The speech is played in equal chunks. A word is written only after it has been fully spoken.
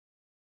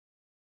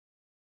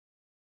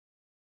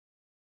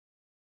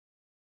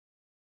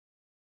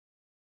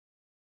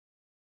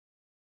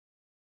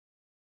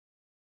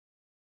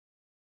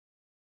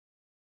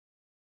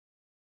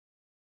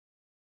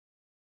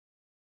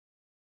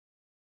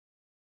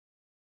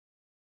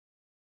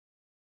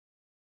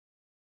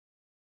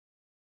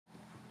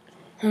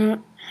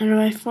Hello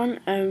everyone,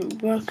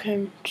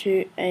 welcome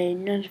to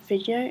another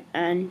video,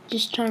 and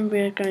this time we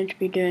are going to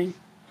be doing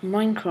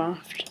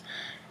Minecraft.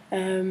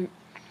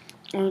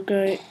 I'll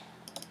go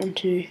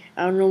onto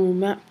our normal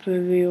map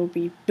where we will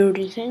be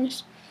building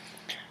things.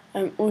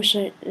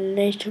 Also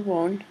later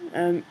on,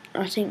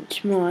 I think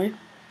tomorrow,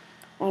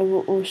 I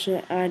will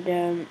also add,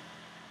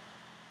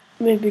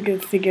 maybe do a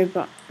video,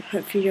 but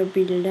hopefully there'll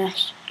be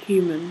less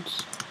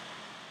humans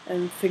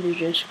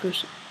villagers,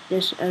 because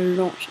there's a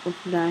lot of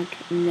lag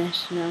in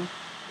this now.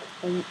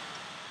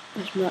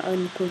 That's my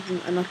only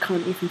problem, and I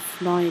can't even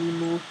fly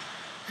anymore,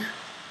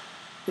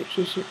 which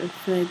is a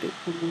very big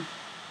problem.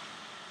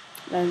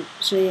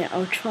 So yeah,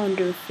 I'll try and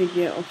do a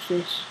video of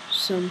this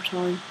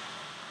sometime.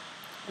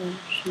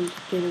 Should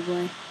get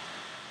away.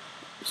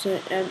 So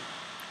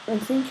I'm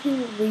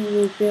thinking we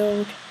will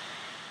build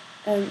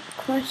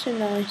quite a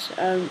nice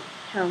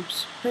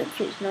house.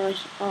 Hopefully it's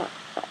nice.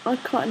 I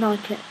quite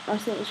like it. I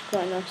think it's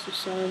quite nice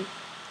design.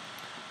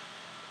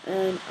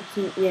 And I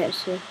think, yeah,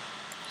 so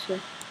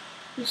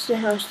this is the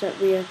house that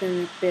we are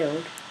going to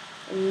build,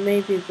 and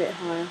maybe a bit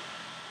higher.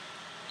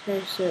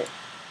 Okay, so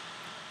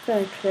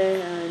very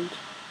clear and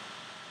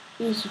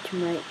easy to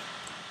make,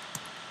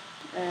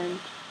 and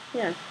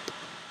yeah.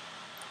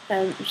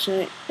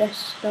 So let's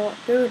start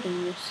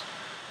building this.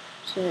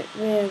 So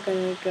we are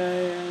going to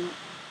go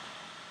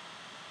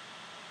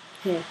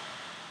here.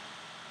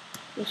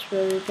 This is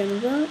where we're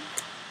going to work.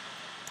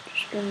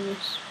 Just on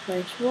this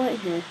place right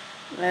here.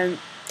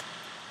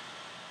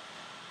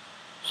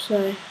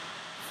 So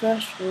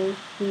first of all,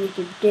 we need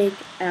to dig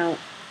out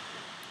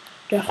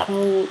the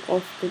whole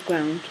of the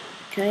ground.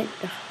 Okay,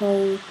 the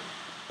whole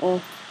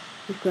of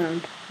the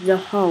ground. The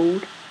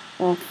whole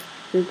of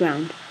the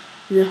ground.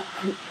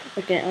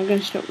 Okay, I'm going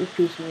to stop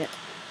repeating it.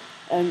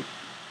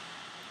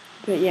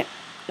 But yeah,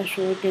 that's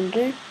what we're going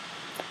to do.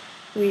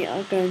 We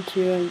are going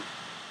to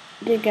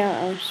dig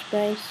out our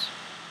space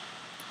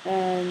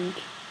and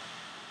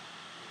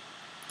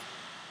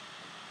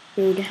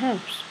build a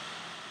house.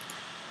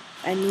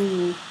 A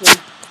normal one,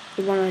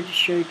 the one I just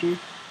showed you.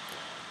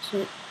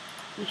 So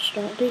let's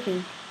start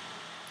digging.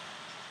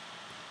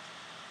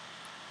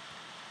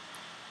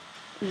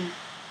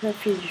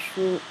 Hopefully this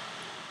will.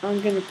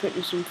 I'm going to put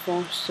this in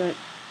fast, so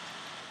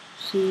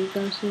see you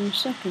guys in a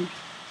second.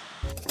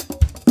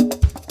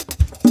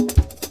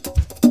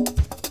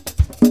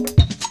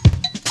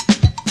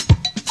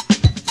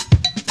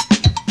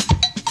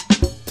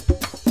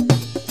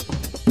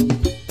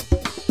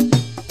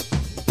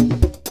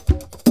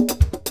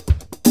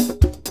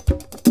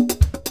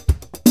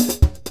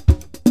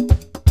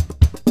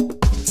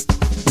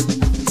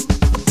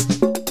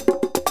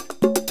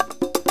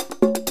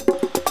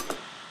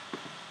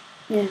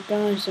 Yeah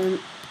guys,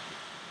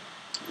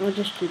 I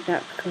just did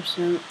that because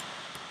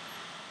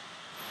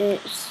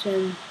it's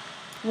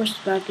was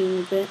lagging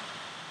a bit.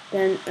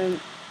 Then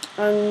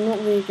I'm not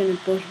really going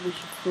to bother with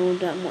the floor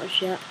that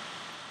much yet.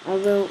 I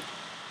will,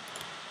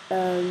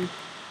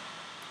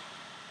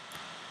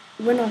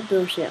 when I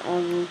build it, I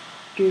will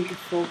do the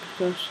floor,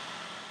 because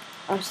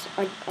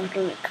I've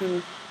done it kind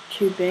of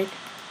too big.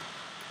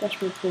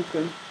 That's my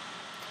problem.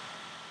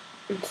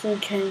 I'm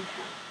thinking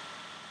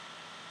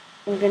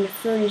I'm going to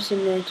throw this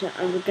in later,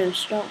 and we're going to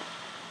start.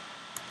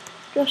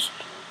 Just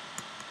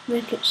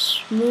make it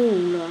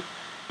smaller,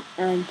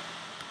 and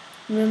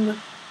remember,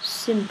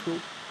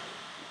 simple.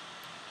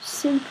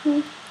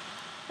 Simple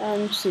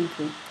and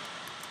simple.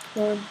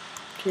 1,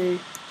 2,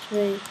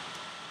 3,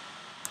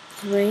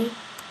 3,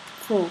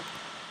 4.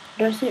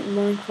 Don't think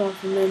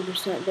Minecraft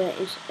remembers that there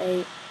is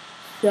a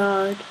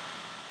third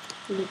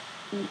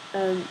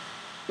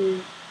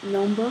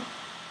number,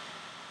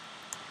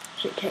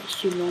 so it takes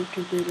too long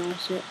to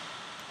realise it.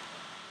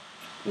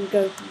 You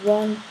go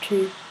 1,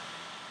 2,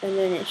 and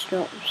then it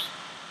stops.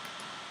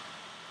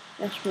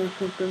 That's my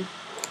problem.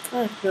 I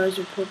have loads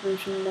of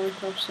problems in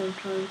Minecraft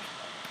sometimes.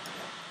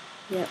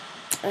 Yeah,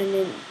 and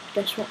then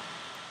guess what?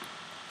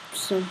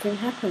 Something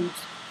happens.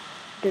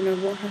 Don't know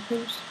what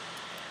happens,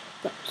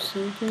 but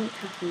something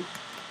happens.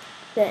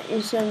 There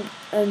is a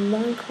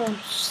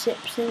Minecraft zip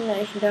thing that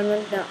you can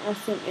download that I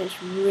think is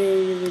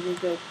really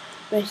good.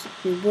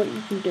 Basically, what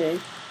you can do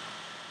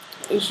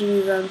is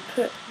you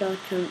put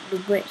like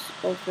the width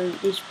of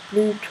these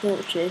blue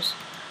torches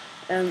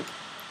around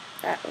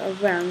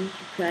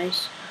the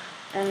place,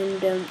 and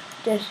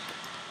there's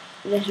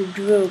a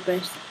drill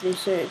basically,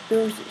 so it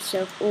builds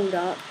itself all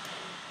up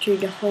to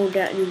the hole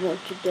that you want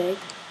to dig,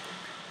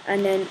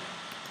 and then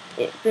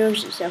it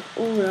builds itself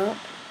all up,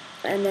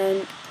 and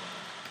then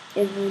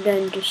it will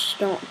then just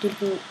start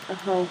digging a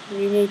hole.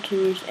 You need to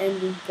use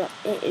endings, but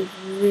it is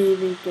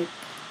really good.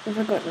 If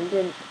I got them,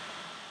 then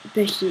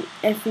basically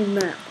every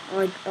map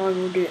I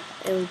will do,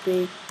 it will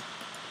be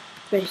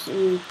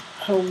basically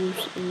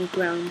holes in the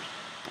ground,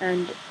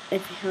 and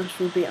every house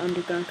will be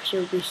underground, because it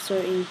will be so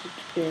easy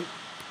to do.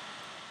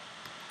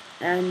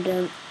 And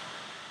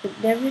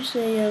there is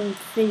a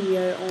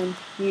video on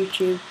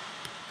YouTube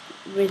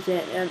with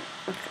it,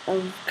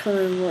 I can't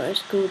remember what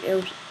it's called. It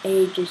was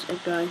ages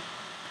ago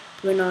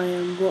when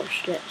I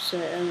watched it, so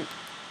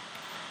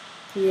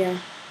yeah,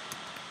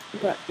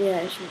 but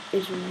yeah,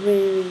 it's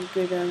really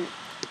good.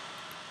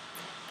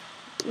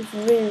 It's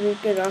really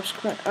good. I was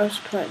quite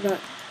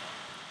like,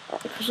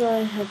 because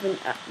I have an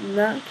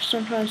Mac.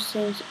 Sometimes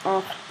things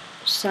are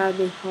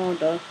sadly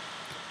harder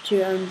to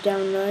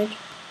download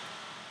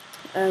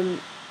a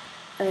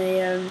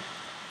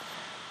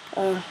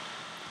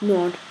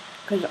mod,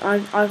 because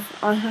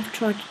I have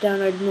tried to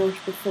download mods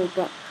before,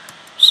 but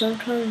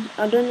sometimes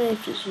I don't know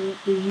if it's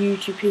the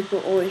YouTube people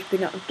or it's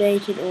been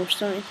updated or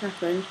something's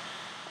happened.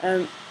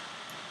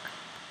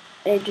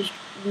 It just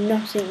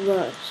nothing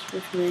works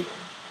with me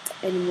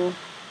anymore.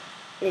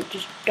 It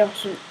just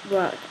doesn't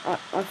work. I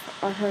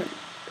haven't,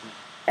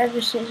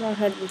 ever since I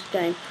had this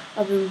game,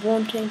 I've been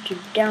wanting to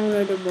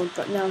download a mod,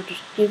 but now I've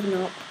just given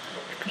up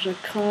because I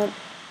can't.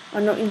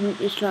 I'm not even.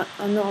 It's like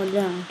I'm not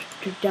allowed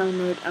to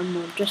download a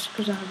mod just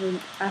because I have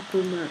an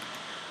Apple Mac.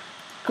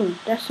 Come on,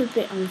 that's a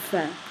bit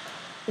unfair,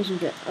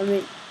 isn't it? I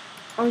mean,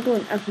 I'm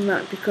going Apple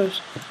Mac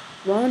because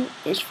one,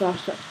 it's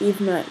faster,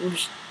 even though it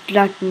was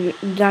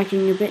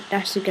lagging a bit.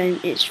 That's the game.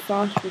 It's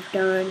fast with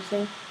downloading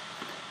things.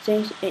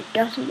 It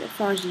doesn't get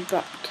files,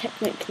 but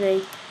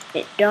technically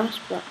it does,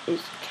 but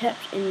it's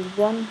kept in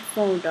one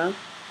folder,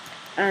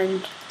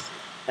 and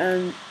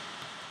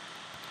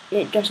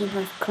it doesn't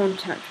have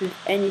contact with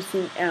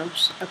anything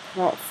else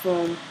apart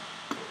from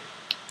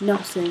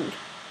nothing.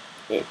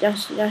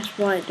 That's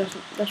why it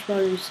doesn't. That's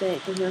why we say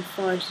it doesn't have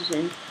files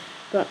in.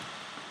 But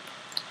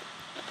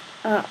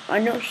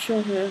I'm not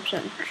sure if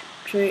that's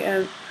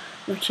true.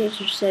 My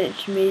teacher said it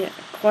to me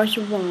quite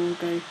a while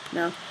ago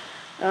now.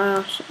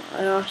 I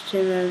asked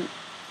him,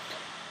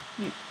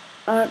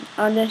 are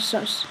there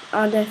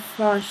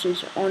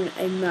files on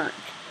a Mac?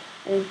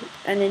 And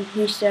then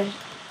he said,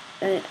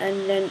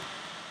 and then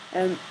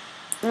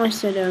I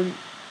said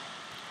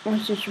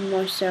to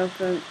myself,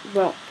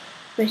 well,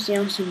 basically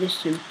I said,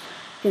 listen, I'm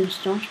going to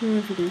start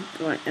my video,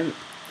 right?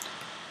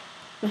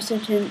 I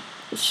said to him,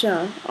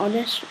 sir, are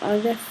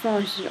there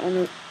files on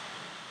a?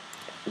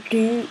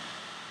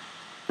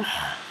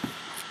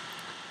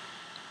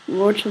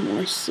 What am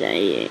I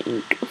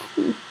saying?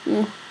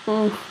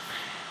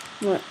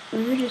 Right,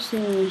 let me just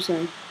think what I'm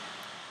saying.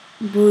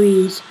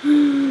 Breathe.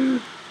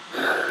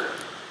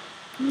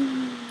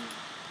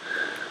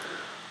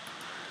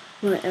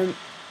 Right,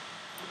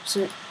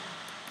 so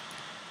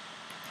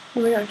I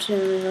went up to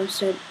him and I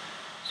said,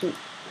 so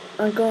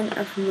I go on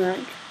Apple Mac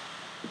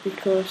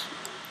because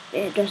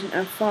it doesn't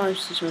have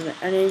viruses on it,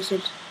 and then he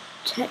said,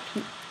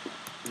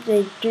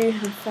 they do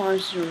have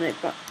viruses on it,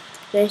 but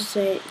they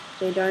say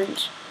they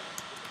don't.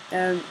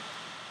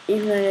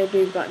 Even though they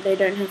do, but they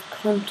don't have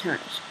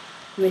contact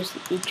with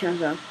each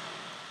other.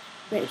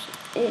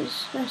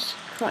 That's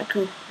quite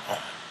cool.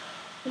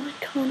 Why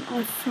can't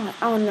I fly?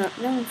 Oh no,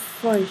 now I'm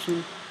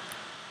frozen.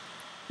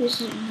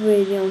 This is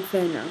really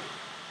unfair now.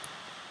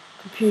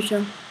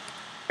 Computer,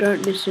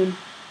 don't listen.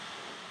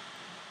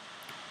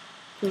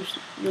 Because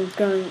you're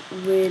going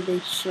really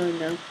slow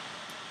now.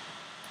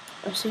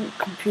 I think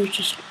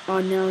computers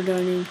are now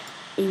learning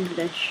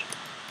English.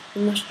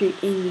 They must do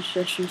English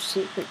lessons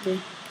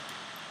secretly.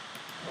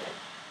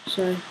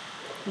 So,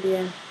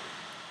 yeah.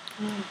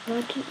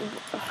 Why didn't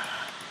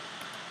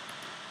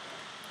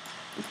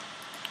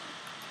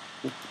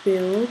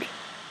build?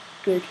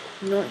 Good.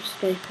 Not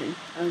escaping.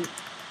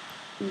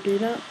 Do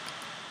that.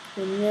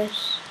 And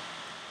yes.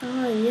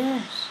 Ah,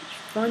 yes. It's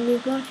finally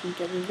working.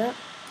 Get me that.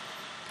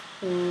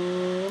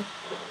 Oh,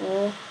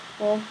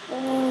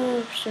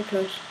 so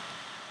close.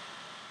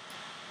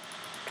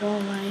 Go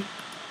away.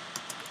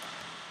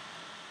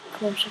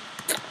 Closer.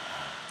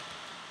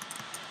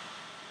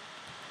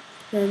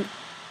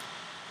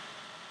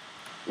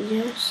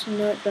 Yes,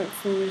 no, don't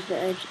fall with the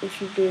edge.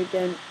 If you do,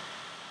 then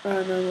I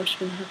don't know what's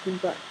going to happen,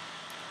 but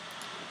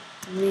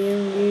me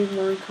and you,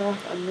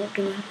 Minecraft, I'm not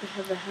going to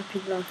have a happy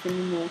life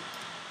anymore.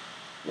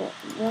 What?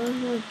 Why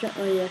am I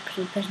oh yeah, because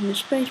I'm pressing the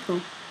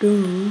spacebar.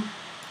 Duh.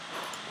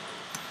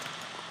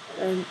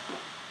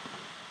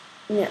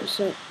 Yeah,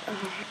 so,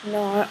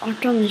 no,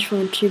 I've done this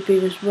one too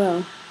big as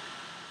well.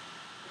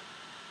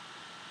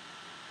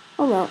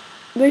 Oh well,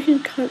 we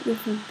can cope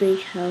with a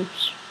big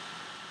house.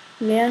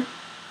 Yeah?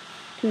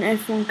 Can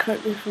everyone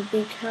cope with a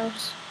big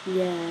house?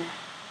 Yeah,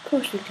 of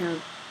course we can.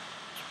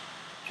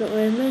 That's what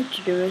we're made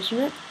to do, isn't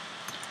it?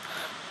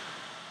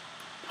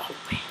 Not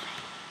really.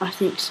 I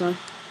think so.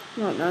 I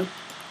don't know.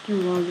 I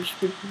don't know why this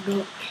would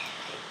not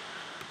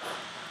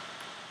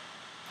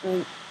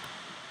really.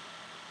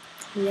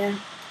 Yeah.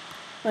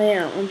 Oh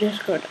yeah, I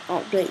just got an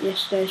update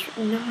yesterday.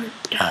 No.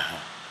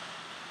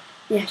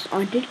 Yes,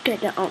 I did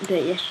get that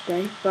update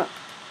yesterday, but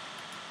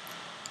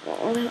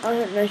I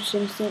don't notice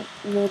anything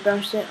more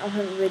about it. I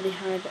haven't really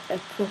had a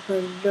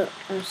proper look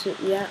at it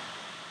yet.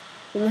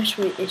 There must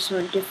be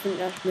something different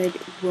that's made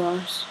it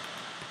worse,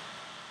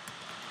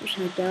 which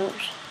I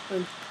doubt.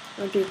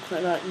 I do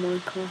quite like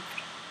Minecraft.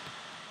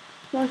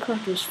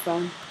 Minecraft is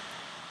fun.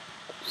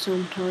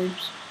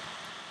 Sometimes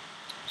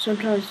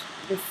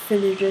the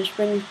villagers,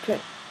 when you put,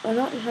 I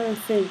like having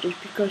villagers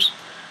because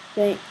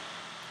they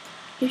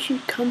give you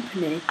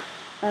company,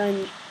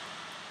 and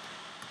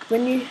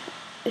when you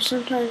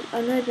sometimes,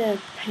 I know they're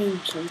a pain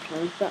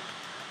sometimes, but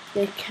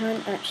they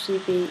can actually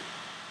be,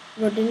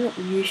 well, they're not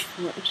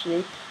useful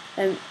actually,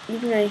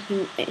 even though you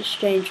can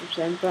exchange with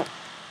them, but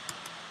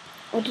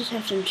I just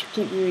have them to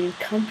keep you in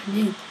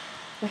company.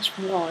 That's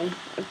why.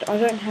 I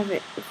don't have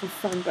it for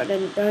fun, but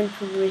then the only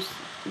problem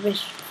with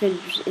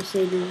villagers is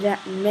they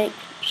make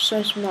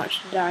so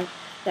much lag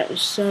that the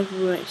server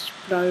will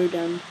explode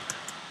and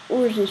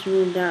all of this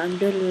will down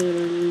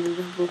and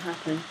will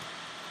happen.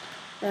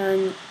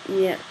 And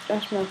yeah,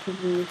 that's my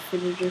problem with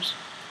villagers.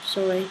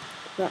 Sorry,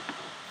 but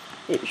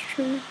it's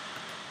true.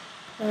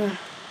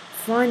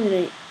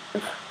 Finally.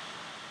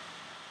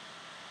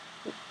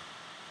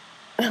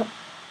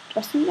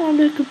 Doesn't that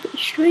look a bit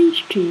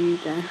strange to you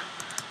there?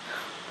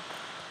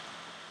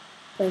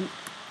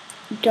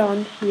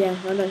 Done, yeah,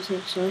 I don't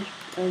think so.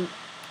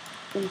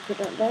 Gonna put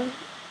that there,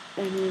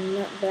 and then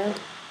that there.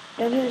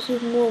 That looks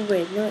even more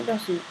weird. No, it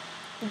doesn't.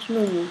 That's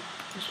normal.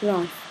 It's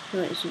life.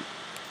 No, it isn't.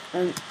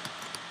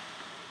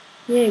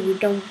 Yeah, we've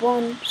done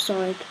one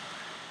side.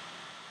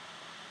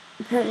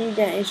 Apparently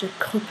there is a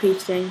copy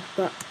thing,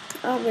 but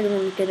I don't really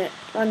want to get it.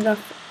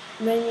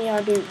 Mainly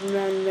I do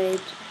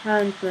man-made,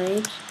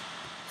 handmade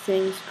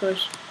things,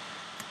 because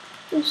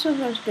it's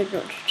sometimes good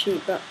not to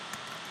cheat, but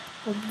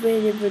I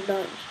really would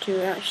like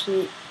to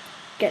actually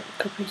get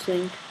the copy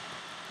thing,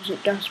 because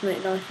it does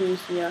make life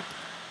easier.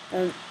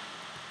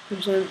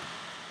 Because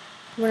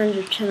one of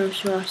the channels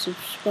who I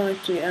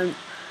subscribe to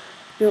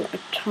built a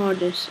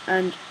TARDIS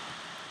and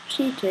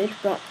cheated,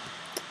 but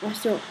I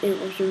thought it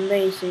was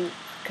amazing,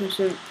 because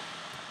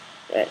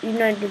you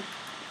know the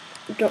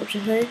Doctor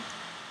Who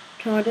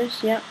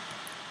TARDIS, yeah?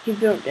 He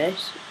built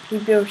this, he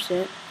built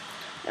it,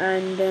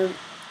 and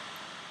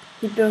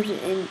he built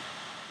it in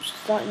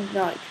something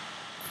like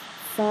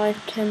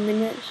 5-10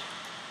 minutes,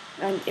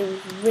 and it was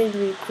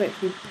really quick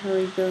how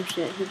he built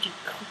it. He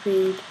just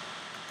copied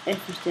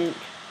everything,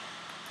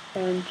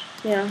 and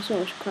yeah, I thought it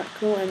was quite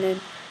cool. And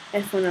then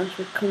everyone else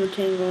was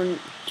commenting on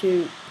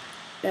to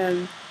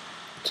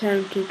tell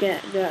him to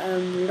get the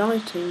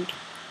lighting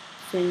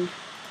thing.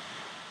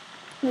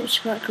 It's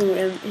quite cool.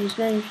 His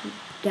name's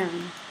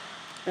Dan.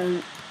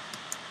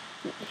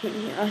 I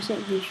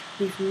think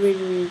he's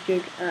really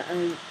good at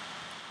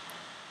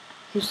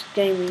his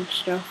gaming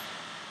stuff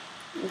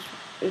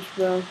as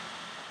well.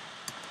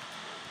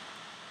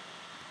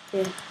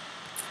 Yeah.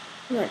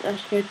 Right,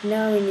 that's good.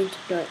 Now we need to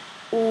go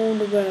all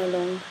the way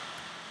along,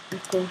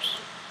 of course,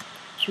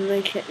 to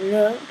make it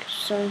look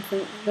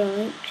something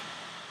like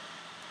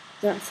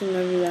that thing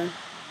over there.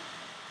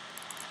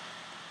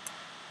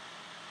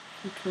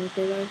 Can we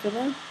get over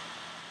there?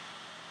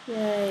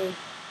 Yay. It's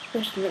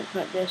supposed to look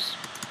like this.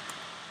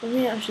 Let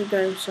me actually go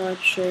inside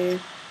to show you.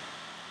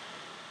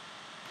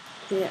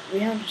 So yeah, we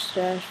have the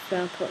stairs,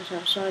 flower pots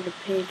outside, a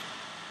pig.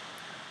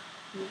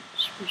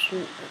 It's supposed to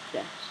look like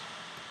this.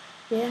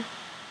 Yeah.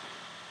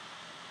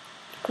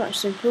 Quite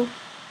simple.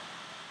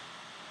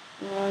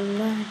 Oh,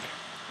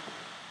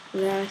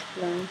 lag.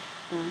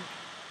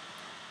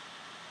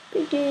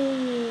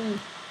 Piggy!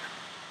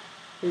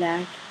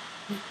 Lag.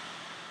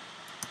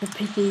 The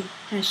piggy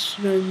has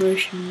slow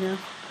motion now.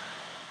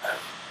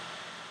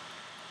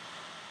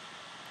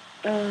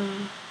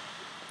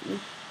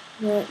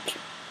 Right.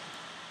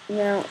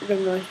 Now the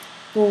most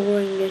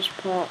boringest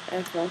part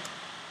ever.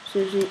 So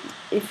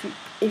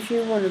if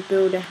you want to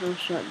build a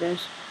house like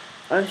this,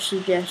 I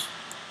suggest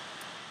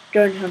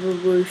don't have a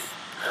roof.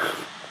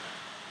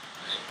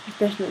 It's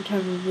best not to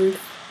have a roof.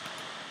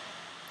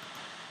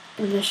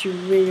 Unless you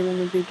really want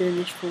to be doing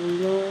this for a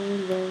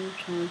long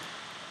time.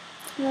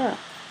 Yeah,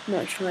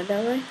 might try it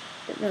that way,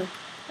 but no.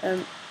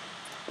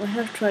 I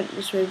have tried it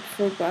this way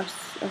before, but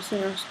I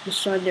think I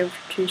decided it was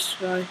too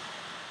slow.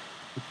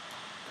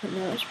 But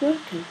now it's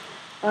working.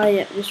 Ah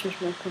yeah, this was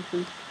my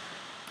problem.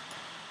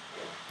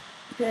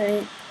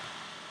 Okay.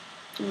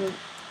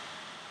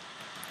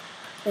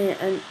 Yeah,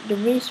 and the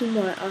reason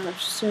why I have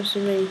so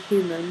many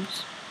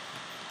humans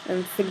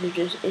and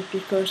villagers is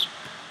because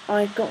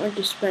I got a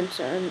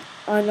dispenser and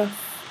I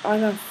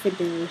love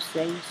fiddling with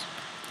things,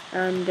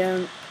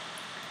 and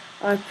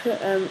I put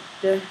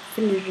the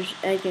villager's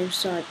egg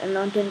inside, and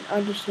I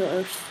just thought it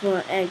was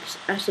for eggs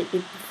as it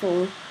did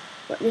before,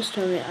 but this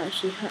time it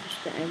actually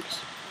hatched the eggs,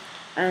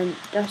 and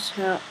that's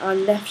how I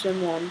left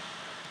them on,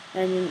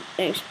 and then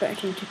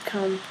expecting to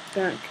come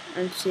back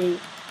and see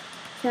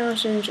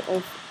thousands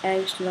of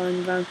eggs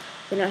lying around.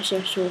 Then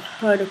actually I saw a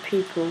herd of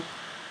people.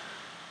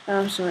 And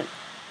I was like,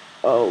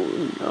 oh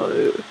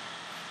no.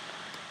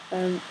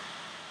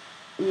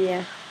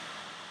 Yeah,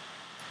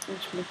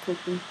 that's my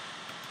problem.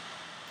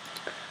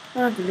 I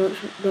have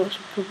lots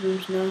of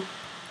problems now.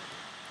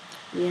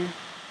 Yeah,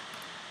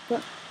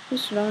 but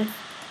it's life.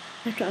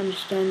 I have to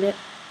understand it.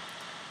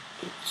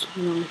 It's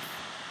life.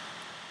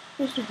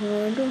 It's a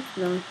hard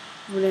life.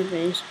 Whatever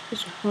it is.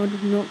 It's a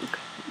hard knock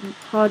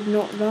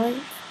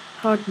life.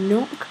 Hard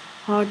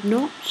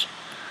knocks.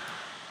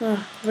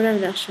 Whatever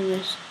that song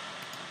is.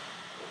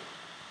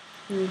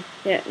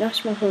 Yeah,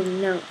 that's my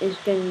problem now. It's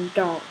getting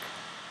dark.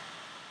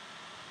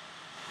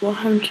 What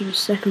happened to the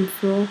second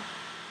floor?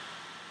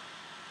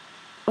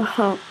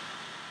 Oh,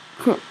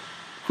 No.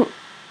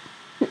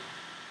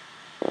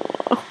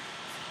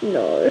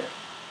 No.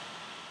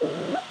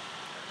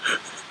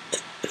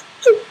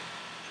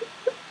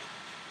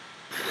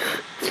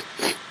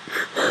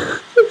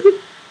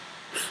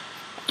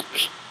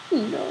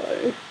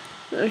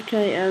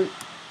 Okay,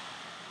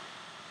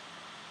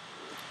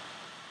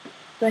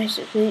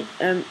 basically,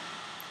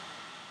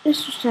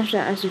 let's just have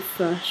that as a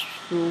first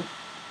floor.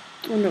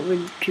 I'm not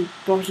really too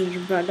bothered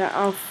about that,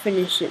 I'll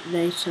finish it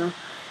later.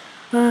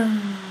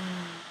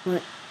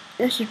 Right,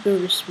 let's just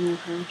build a small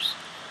house.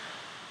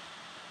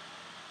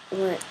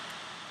 Right,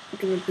 I'm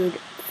gonna build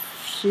it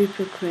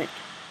super quick.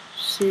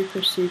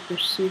 Super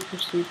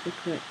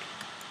quick.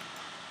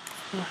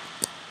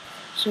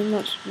 So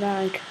much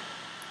lag.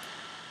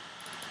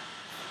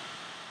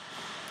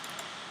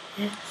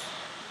 Yes.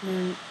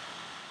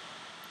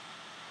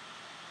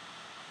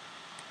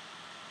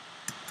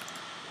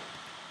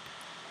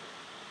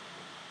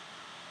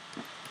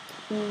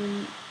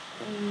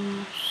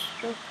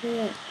 Stop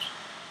it.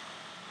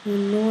 You're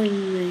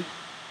annoying me.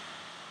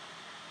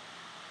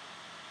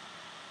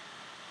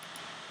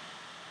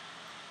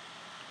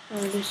 Oh,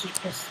 this is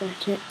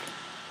pathetic.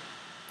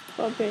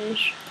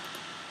 Rubbish.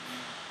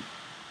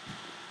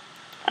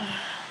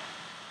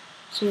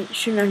 See,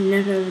 shouldn't have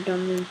never ever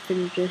done them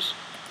finishers.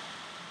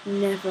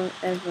 Never,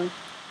 ever,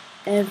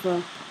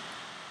 ever,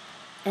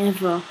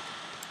 ever,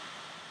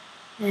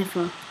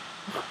 ever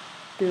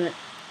do it.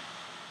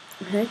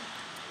 Okay?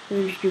 Let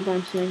me just do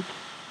one thing.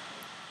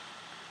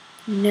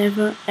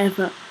 Never,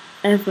 ever,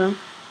 ever,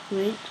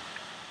 wait.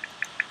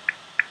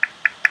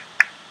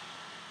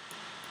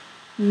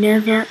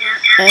 Never,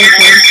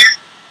 ever,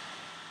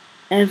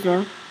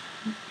 ever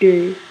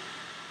do,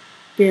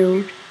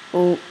 build,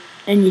 or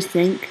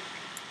anything.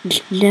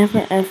 Just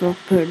never ever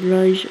put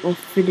loads of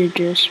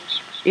villagers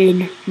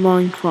in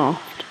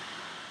Minecraft.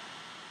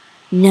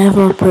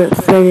 Never put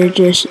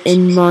villagers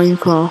in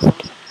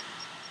Minecraft.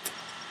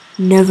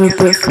 Never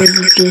put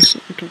villagers.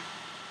 Okay,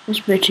 let's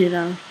put it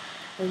down.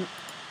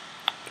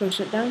 Close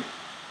it down.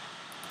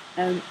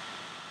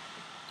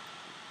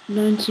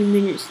 90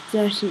 minutes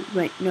 30.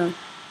 Wait, no.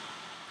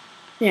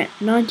 Yeah,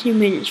 90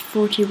 minutes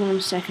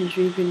 41 seconds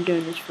we've been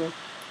doing this for.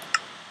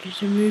 Okay,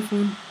 so move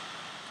on.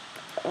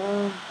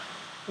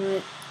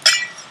 Right.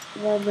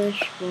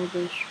 Rubbish.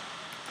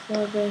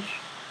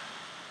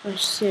 I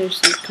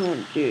seriously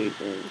can't do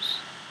this.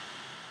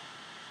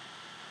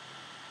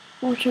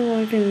 What am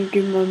I going to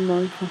do my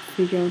Minecraft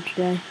video on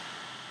today?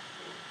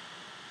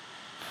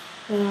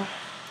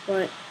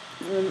 Right.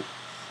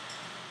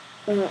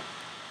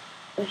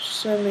 There's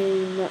so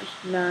much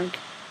lag.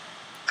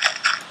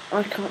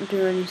 I can't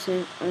do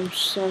anything. I'm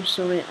so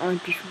sorry. I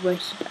just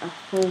wasted a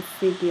whole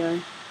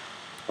video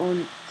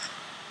on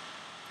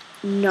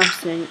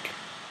nothing.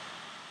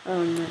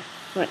 Oh no.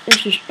 Right,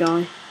 let's just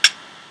die.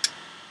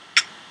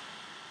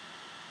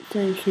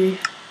 Thank you.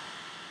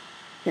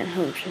 That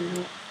helps a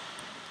lot.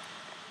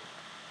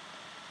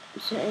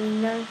 Is there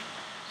any lag?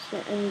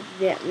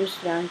 Yeah,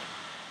 there's lag.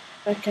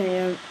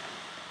 Okay,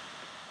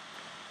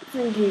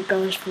 thank you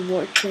guys for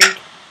watching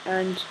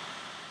and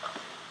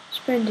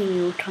spending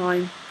your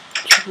time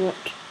to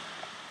watch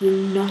the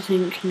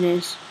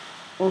nothingness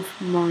of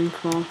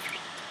Minecraft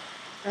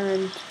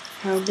and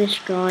how this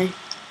guy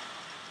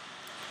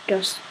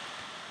just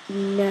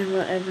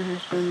never ever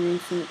has done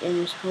anything in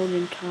his whole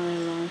entire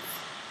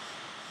life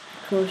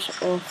because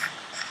of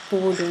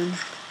boredom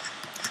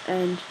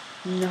and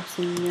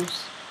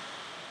nothingness.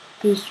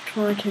 He's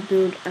trying to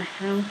build a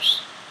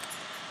house.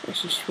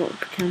 Let's just swap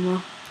the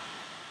camera.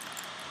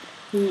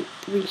 We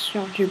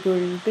started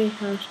building a big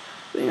house,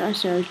 but I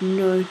said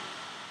no.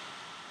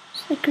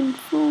 Second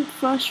floor,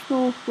 first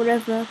floor,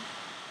 whatever,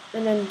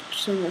 and then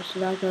so much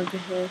lag over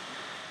here.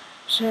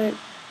 So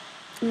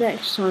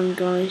next time,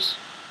 guys,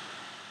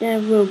 there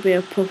will be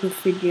a proper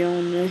video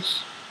on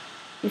this.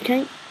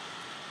 Okay?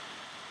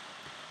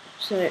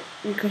 So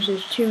because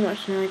there's too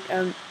much lag,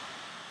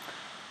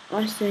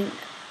 I think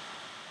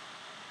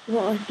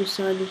what I've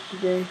decided to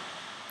do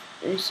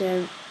is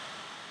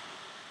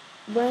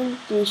when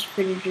these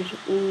villagers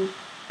all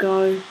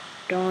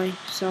die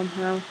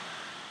somehow.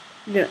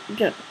 Look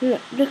at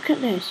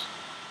this.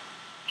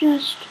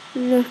 Just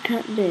look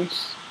at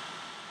this.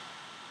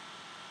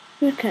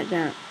 Look at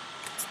that.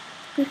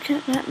 Look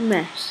at that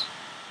mess.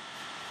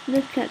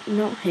 Look at,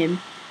 not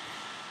him.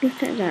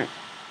 Look at that.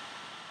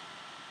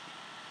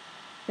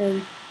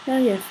 Oh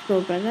yeah, I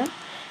forgot about that.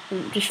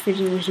 I'm just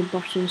fiddling with the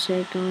buttons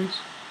here,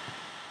 guys.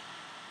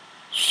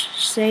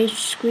 Save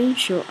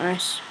screenshot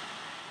as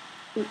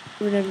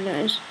whatever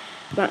that is.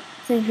 But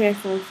thank you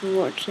everyone for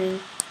watching.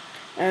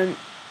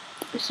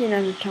 See you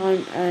another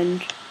time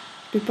and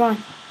goodbye.